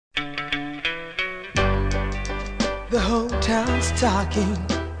The whole town's talking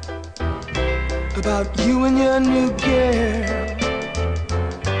about you and your new girl.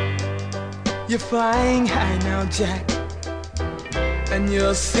 You're flying high now, Jack, and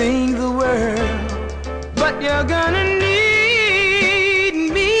you're seeing the world. But you're gonna need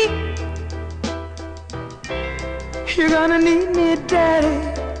me. You're gonna need me, Daddy,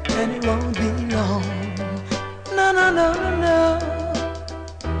 and it won't be long. No, no, no, no, no.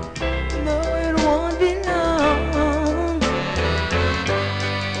 No, it won't be long.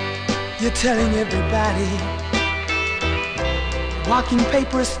 You're telling everybody, walking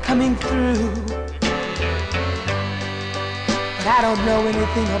papers coming through, but I don't know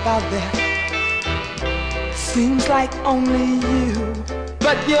anything about that. Seems like only you,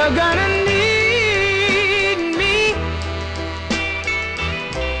 but you're gonna need me.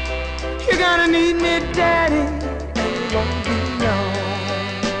 You're gonna need me, Daddy, and it won't be long.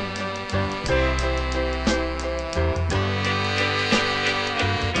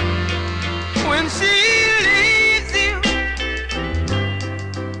 When she leaves you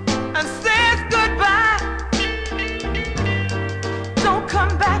and says goodbye, don't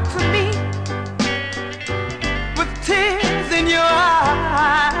come back to me with tears in your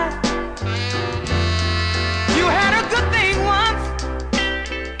eyes. You had a good thing once,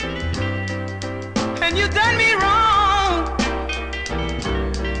 and you done me wrong,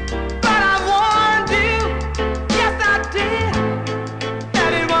 but I warned you, yes I did,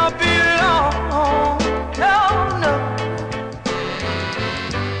 that it won't be long. No, no.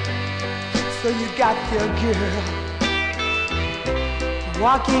 So you got your girl,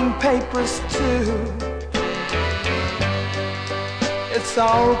 walking papers too. It's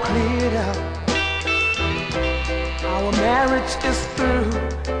all cleared up, our marriage is through,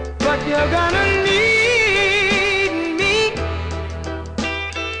 but you're gonna need me.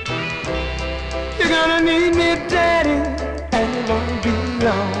 You're gonna need me, Daddy, and it won't be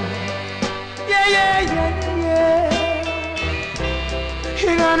long. Yeah, yeah, yeah, yeah.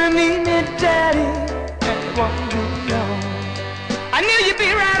 You're gonna need me, Daddy, and it won't be long. I knew you'd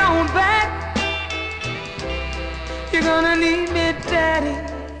be right on back. You're gonna need me, Daddy,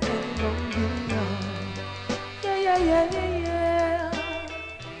 and it won't be long. Yeah, yeah, yeah, yeah, yeah.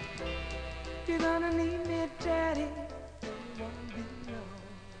 You're gonna need me, Daddy.